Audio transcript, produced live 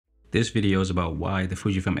This video is about why the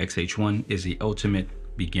FujiFilm XH1 is the ultimate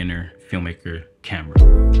beginner filmmaker camera.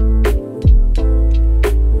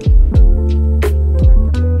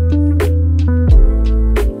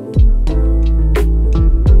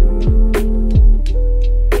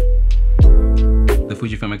 The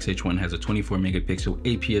FujiFilm XH1 has a 24 megapixel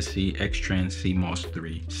APS-C X-Trans CMOS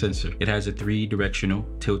 3 sensor. It has a 3-directional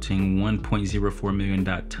tilting 1.04 million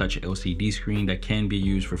dot touch LCD screen that can be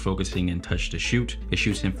used for focusing and touch to shoot. It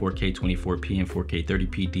shoots in 4K 24p and 4K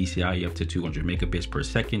 30p DCI up to 200 megabits per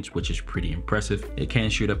second, which is pretty impressive. It can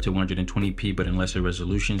shoot up to 120p, but in lesser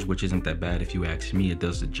resolutions, which isn't that bad if you ask me. It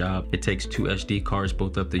does the job. It takes 2 SD cards,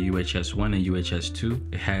 both of the UHS-1 and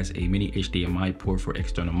UHS-2. It has a mini HDMI port for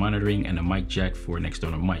external monitoring and a mic jack for an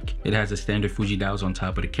external mic. It has a standard Fuji dials on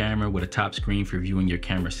top of the camera with a top screen for viewing your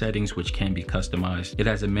camera settings, which can be customized. It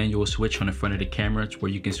has a manual switch on the front of the camera where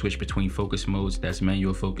you can switch between focus modes. That's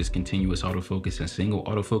manual focus, continuous autofocus, and single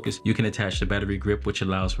autofocus. You can attach the battery grip, which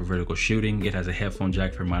allows for vertical shooting. It has a headphone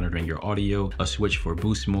jack for monitoring your audio, a switch for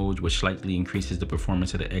boost mode, which slightly increases the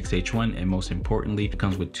performance of the XH1, and most importantly, it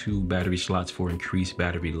comes with 2 battery slots for increased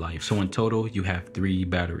battery life. So in total, you have 3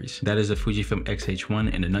 batteries. That is a FujiFilm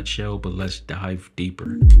XH1 in a nutshell, but let's dive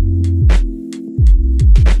deeper.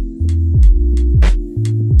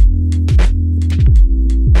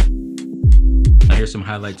 Here's some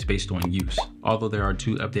highlights based on use. Although there are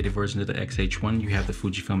 2 updated versions of the XH1, you have the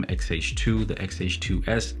FujiFilm XH2, the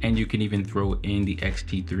XH2S, and you can even throw in the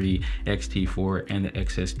XT3, XT4, and the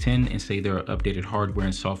XS10 and say there are updated hardware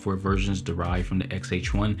and software versions derived from the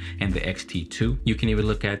XH1 and the XT2. You can even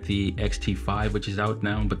look at the XT5, which is out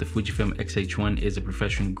now, but the FujiFilm XH1 is a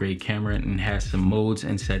professional grade camera and has some modes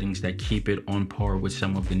and settings that keep it on par with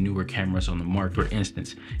some of the newer cameras on the market. For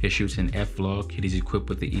instance, it shoots in f-log. It is equipped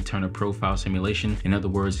with the Eternal Profile simulation. In other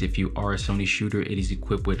words, if you are a Sony shooter, it is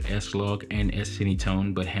equipped with S-Log and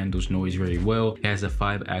S-Cinetone, but handles noise very well. It has a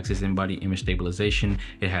 5-axis in-body image stabilization.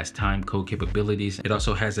 It has time code capabilities. It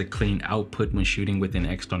also has a clean output when shooting with an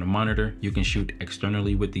external monitor. You can shoot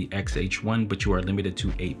externally with the XH1, but you are limited to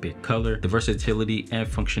 8-bit color. The versatility and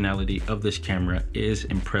functionality of this camera is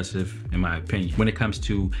impressive in my opinion. When it comes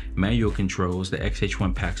to manual controls, the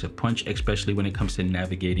XH1 packs a punch, especially when it comes to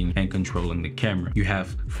navigating and controlling the camera. You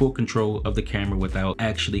have full control of the camera without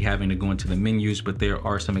actually having to go into the menus, but there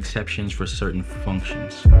are some exceptions for certain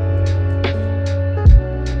functions.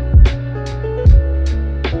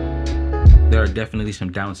 There are definitely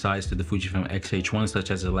some downsides to the FujiFilm XH1,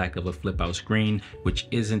 such as the lack of a flip out screen, which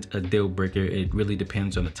isn't a deal breaker. It really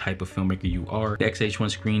depends on the type of filmmaker you are. The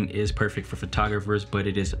XH1 screen is perfect for photographers, but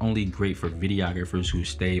it is only great for videographers who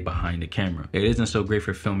stay behind the camera. It isn't so great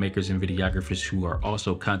for filmmakers and videographers who are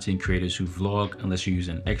also content creators who vlog unless you use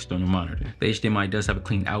an external monitor. The HDMI does have a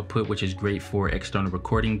clean output, which is great for external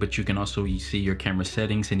recording, but you can also see your camera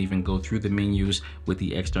settings and even go through the menus with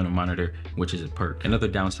the external monitor, which is a perk. Another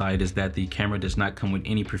downside is that the camera does not come with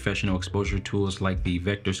any professional exposure tools like the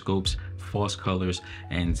vector scopes, false colors,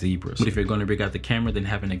 and zebras. But if you're going to rig out the camera, then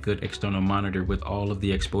having a good external monitor with all of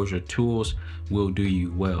the exposure tools will do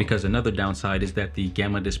you well. Because another downside is that the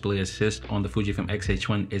gamma display assist on the FujiFilm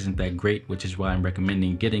XH1 isn't that great, which is why I'm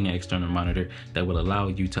recommending getting an external monitor that will allow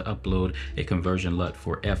you to upload a conversion LUT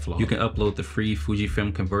for f-log. You can upload the free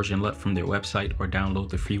FujiFilm conversion LUT from their website or download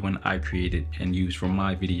the free one I created and use for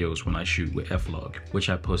my videos when I shoot with f-log, which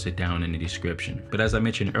I posted down in the description. But as I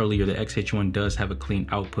mentioned earlier, the XH1 does have a clean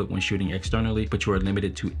output when shooting externally, but you are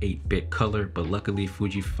limited to 8-bit color. But luckily,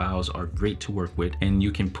 Fuji files are great to work with, and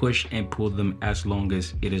you can push and pull them as long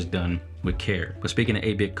as it is done with care. But speaking of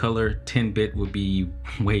 8-bit color, 10-bit would be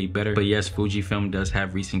way better. But yes, Fujifilm does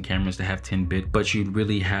have recent cameras that have 10-bit, but you'd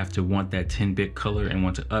really have to want that 10-bit color and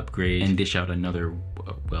want to upgrade and dish out another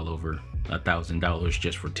well over $1,000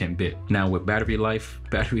 just for 10-bit. Now with battery life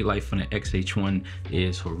on the XH1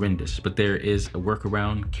 is horrendous, but there is a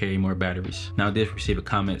workaround: carry more batteries. Now I did receive a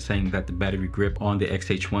comment saying that the battery grip on the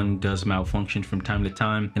XH1 does malfunction from time to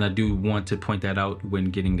time, and I do want to point that out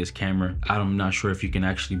when getting this camera. I'm not sure if you can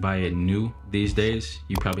actually buy it new these days.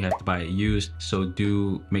 You probably have to buy it used, so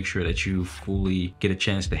do make sure that you fully get a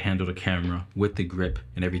chance to handle the camera with the grip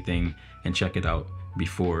and everything and check it out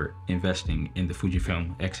before investing in the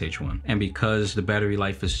FujiFilm XH1. And because the battery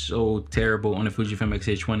life is so terrible on the FujiFilm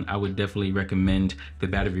XH1, I would definitely recommend the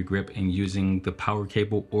battery grip and using the power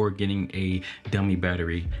cable or getting a dummy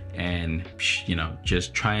battery and, you know,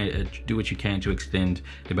 just try and do what you can to extend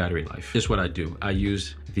the battery life. This is what I do. I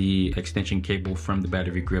use the extension cable from the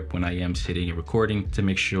battery grip when I am sitting and recording to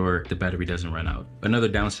make sure the battery doesn't run out. Another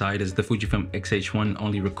downside is the FujiFilm XH1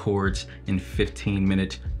 only records in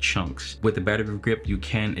 15-minute chunks. With the battery grip, grip, you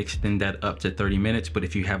can extend that up to 30 minutes, but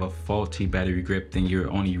if you have a faulty battery grip, then you're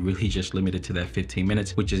only really just limited to that 15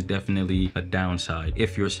 minutes, which is definitely a downside.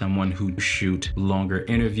 If you're someone who shoot longer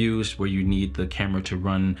interviews where you need the camera to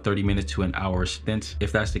run 30 minutes to an hour stints,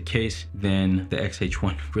 if that's the case, then the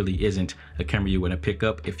XH1 really isn't a camera you want to pick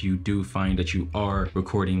up if you do find that you are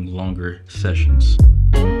recording longer sessions.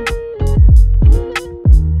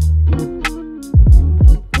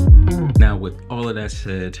 Now, with all of that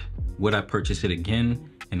said, would I purchase it again?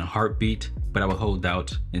 In a heartbeat, but I will hold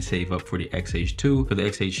out and save up for the XH2, for the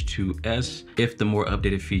XH2S, if the more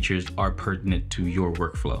updated features are pertinent to your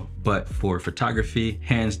workflow. But for photography,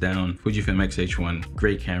 hands down, FujiFilm XH1,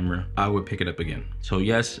 great camera. I would pick it up again. So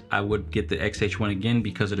yes, I would get the XH1 again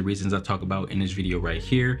because of the reasons I talk about in this video right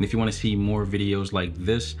here. And if you want to see more videos like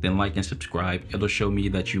this, then like and subscribe. It'll show me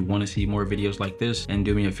that you want to see more videos like this, and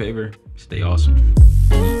do me a favor, stay awesome.